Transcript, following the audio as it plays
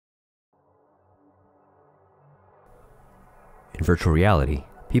In virtual reality,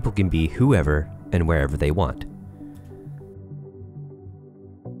 people can be whoever and wherever they want.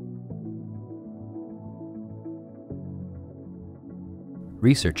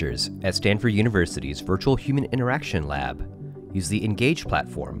 Researchers at Stanford University's Virtual Human Interaction Lab use the Engage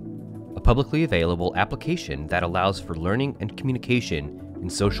platform, a publicly available application that allows for learning and communication in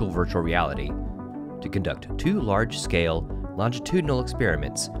social virtual reality, to conduct 2 large-scale longitudinal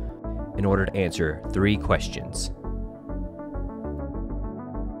experiments in order to answer 3 questions.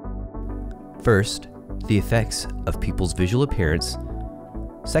 First, the effects of people's visual appearance.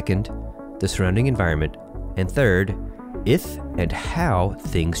 Second, the surrounding environment. And third, if and how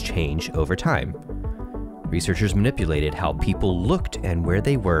things change over time. Researchers manipulated how people looked and where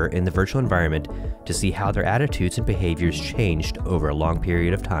they were in the virtual environment to see how their attitudes and behaviors changed over a long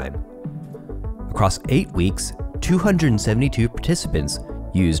period of time. Across 8 weeks, 272 participants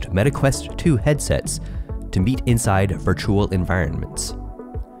used MetaQuest 2 headsets to meet inside virtual environments.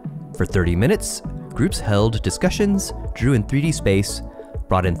 For 30 minutes, groups held discussions, drew in 3D space,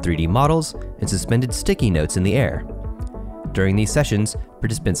 brought in 3D models, and suspended sticky notes in the air. During these sessions,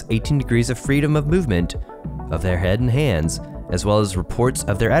 participants' 18 degrees of freedom of movement of their head and hands, as well as reports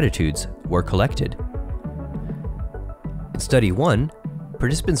of their attitudes, were collected. In Study 1,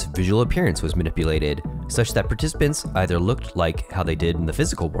 participants' visual appearance was manipulated such that participants either looked like how they did in the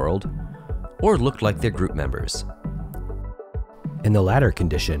physical world, or looked like their group members. In the latter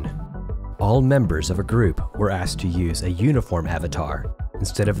condition, all members of a group were asked to use a uniform avatar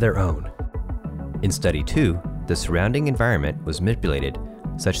instead of their own. In Study 2, the surrounding environment was manipulated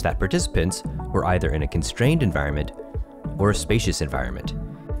such that participants were either in a constrained environment or a spacious environment,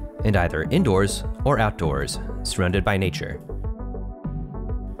 and either indoors or outdoors, surrounded by nature.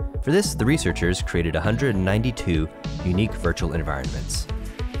 For this, the researchers created 192 unique virtual environments.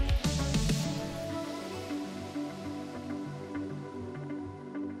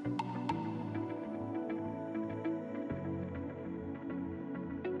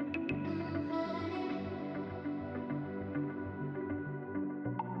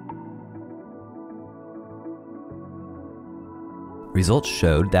 Results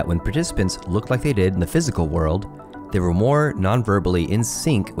showed that when participants looked like they did in the physical world, they were more non-verbally in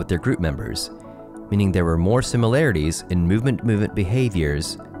sync with their group members, meaning there were more similarities in movement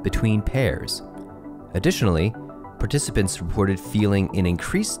behaviors between pairs. Additionally, participants reported feeling an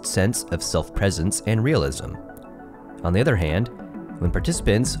increased sense of self-presence and realism. On the other hand, when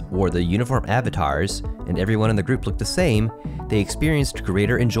participants wore the uniform avatars and everyone in the group looked the same, they experienced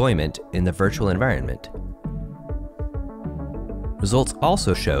greater enjoyment in the virtual environment. Results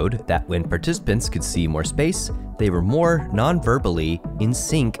also showed that when participants could see more space, they were more non-verbally in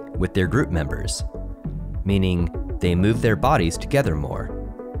sync with their group members, meaning they moved their bodies together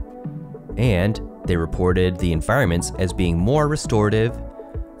more. And they reported the environments as being more restorative,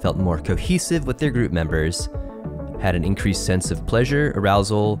 felt more cohesive with their group members, had an increased sense of pleasure,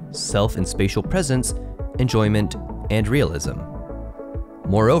 arousal, self and spatial presence, enjoyment, and realism.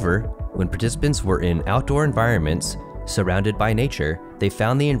 Moreover, when participants were in outdoor environments surrounded by nature, they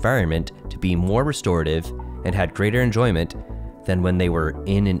found the environment to be more restorative and had greater enjoyment than when they were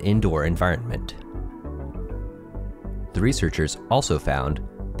in an indoor environment. The researchers also found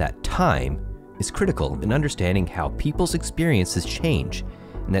that time is critical in understanding how people's experiences change,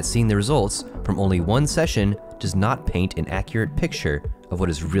 and that seeing the results from only one session does not paint an accurate picture of what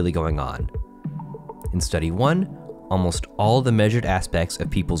is really going on. In Study 1, almost all the measured aspects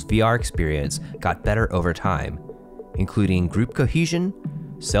of people's VR experience got better over time, including group cohesion,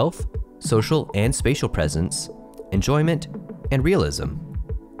 self, social, and spatial presence, enjoyment, and realism.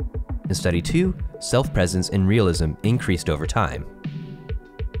 In Study 2, self-presence and realism increased over time.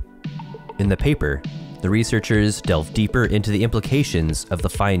 In the paper, the researchers delved deeper into the implications of the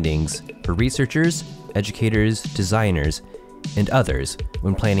findings for researchers, educators, designers, and others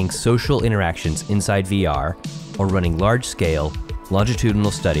when planning social interactions inside VR or running large-scale,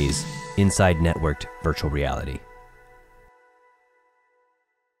 longitudinal studies inside networked virtual reality.